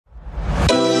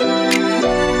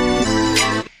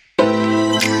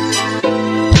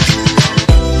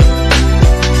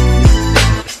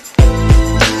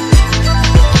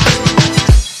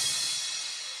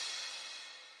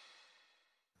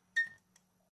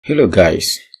Hello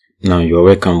guys, now you're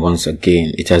welcome once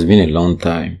again. It has been a long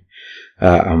time.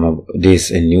 This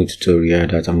is a new tutorial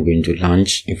that I'm going to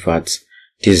launch. In fact,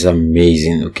 this is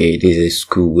amazing. Okay, this is a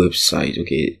school website.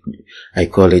 Okay, I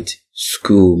call it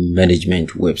school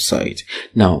management website.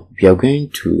 Now we are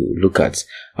going to look at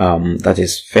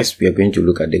first we are going to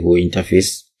look at the whole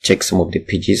interface, check some of the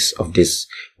pages of this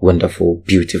wonderful,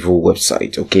 beautiful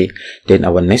website. Okay, then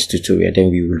our next tutorial,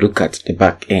 then we will look at the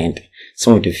back end,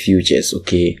 some of the features.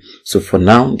 Okay, so for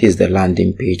now, this is the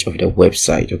landing page of the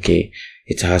website. Okay,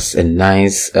 it has a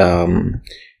nice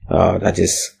that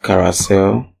is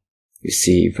carousel. You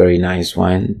see, very nice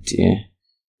one. Yeah,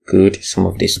 good. Some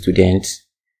of the students,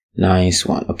 nice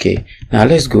one. Okay, now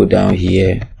let's go down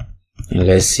here and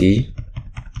let's see.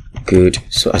 Good.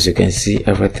 So as you can see,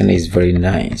 everything is very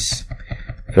nice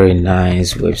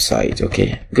website.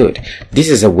 Okay, good. This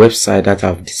is a website that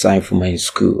I've designed for my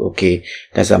school. Okay,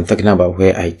 that's I'm talking about,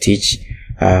 where I teach.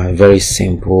 Very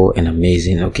simple and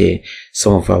amazing. Okay,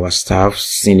 some of our staff,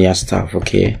 senior staff.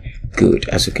 Okay, good.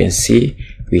 As you can see,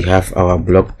 we have our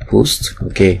blog post.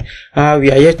 Okay,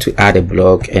 we are yet to add a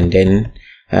blog, and then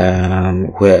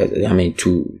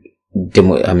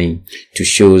to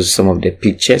show some of the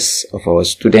pictures of our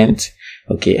students.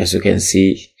 Okay, as you can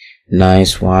see,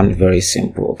 nice one, very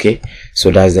simple. Okay,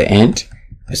 so that's the end.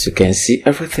 As you can see,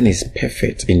 everything is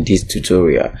perfect in this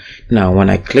tutorial. Now when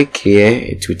I click here,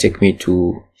 it will take me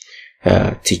to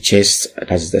teachers,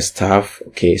 that's the staff.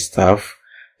 Okay, staff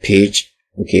page.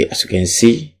 Okay, as you can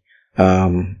see,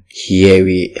 here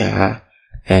we are,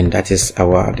 and that is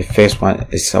the first one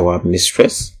is our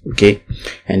mistress. Okay,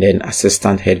 and then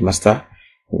assistant headmaster.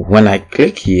 When I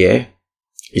click here,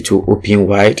 it will open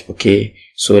wide. Okay,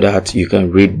 so that you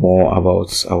can read more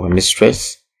about our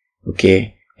mistress.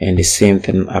 Okay, and the same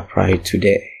thing applies to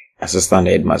the assistant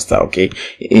headmaster. Okay,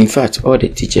 in fact, all the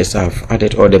teachers have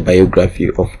added all the biography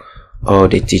of all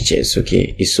the teachers.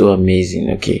 Okay, it's so amazing.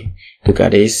 Okay, look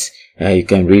at this. You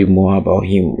can read more about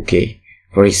him. Okay,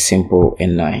 very simple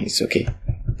and nice. Okay,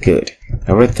 good.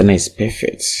 Everything is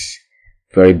perfect.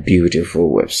 Very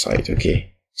beautiful website.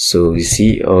 Okay, so you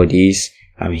see all these.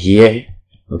 I'm here.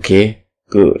 Okay,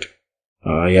 good.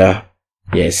 Yeah,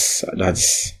 yes,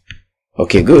 that's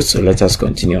okay. Good. So let us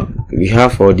continue. We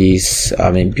have all these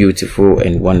beautiful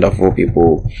and wonderful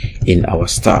people in our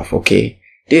staff. Okay,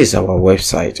 this is our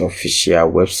website,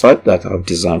 official website that I've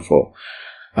designed for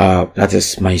that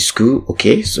is my school.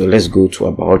 Okay, so let's go to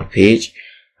about page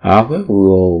where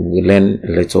we'll learn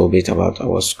a little bit about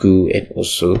our school, and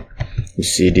also you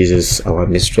see this is our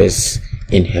mistress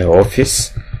in her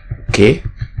office. Okay,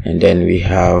 and then we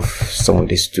have some of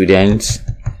the students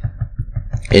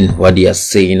and what they are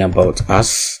saying about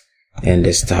us and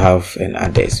the staff and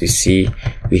others. You see,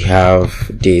 we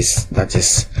have this, that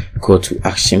is call to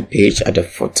action page at the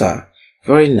footer.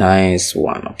 Very nice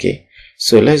one. Okay,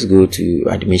 so let's go to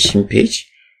admission page.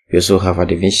 We also have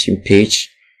admission page,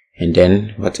 and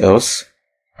then what else?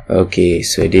 Okay,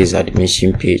 so this is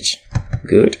admission page.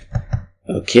 Good.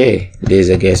 Okay, there's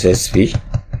a guest SP.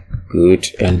 Good.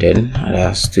 And then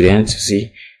other students,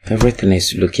 see, everything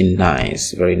is looking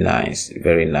nice, very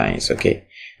nice. Okay,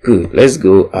 good. Let's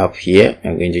go up here.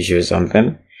 I'm going to show you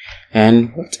something.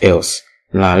 And what else?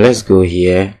 Now let's go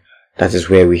here. That is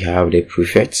where we have the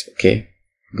prefects. Okay,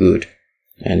 good.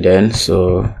 And then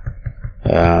so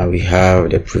we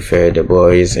have the prefect, the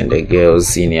boys and the girls,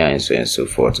 senior, and so on and so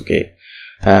forth. Okay,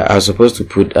 I was supposed to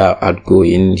put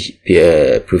outgoing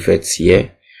prefects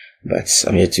here, but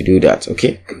I'm here to do that.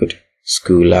 Okay, good.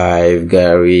 School life,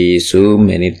 gallery, so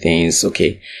many things.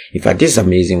 Okay, in fact, this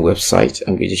amazing website,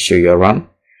 I'm going to show you around.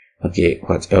 Okay,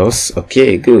 what else?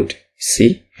 Okay, good.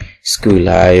 See, school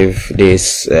life,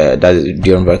 this that is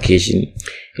during vacation,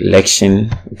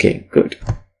 election. Okay, good.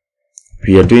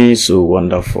 We are doing so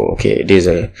wonderful. Okay,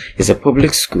 it's a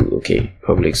public school. Okay,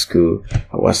 public school,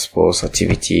 our sports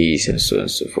activities and so on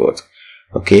and so forth.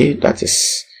 Okay, that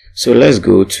is. So let's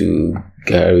go to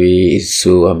gallery. It's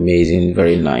so amazing,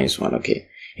 very nice one. Okay,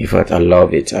 in fact, I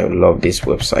love it. I love this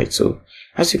website. So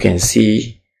as you can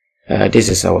see, this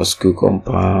is our school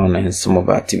compound and some of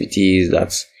our activities.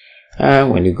 That's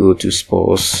when you go to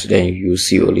sports, then you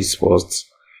see all these sports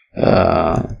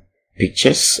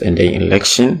pictures, and then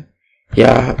election.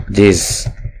 Yeah, this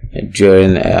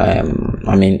during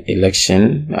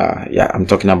election. Yeah, I'm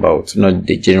talking about not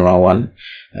the general one.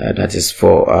 That is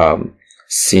for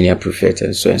senior prefect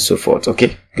and so on and so forth.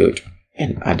 Okay, good.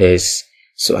 And others.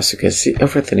 So as you can see,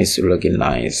 everything is looking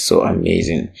nice, so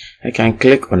amazing. I can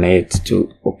click on it to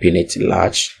open it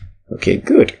large. Okay,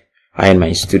 good. I am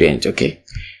my student. Okay,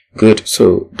 good.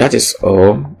 So that is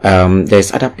all.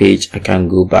 There's other page. I can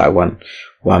go by one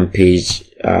page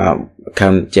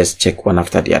can't just check one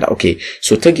after the other. Okay,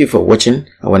 so thank you for watching.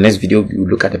 Our next video, we will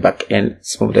look at the back end,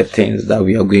 some of the things that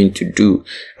we are going to do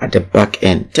at the back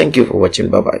end. Thank you for watching.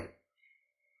 Bye bye.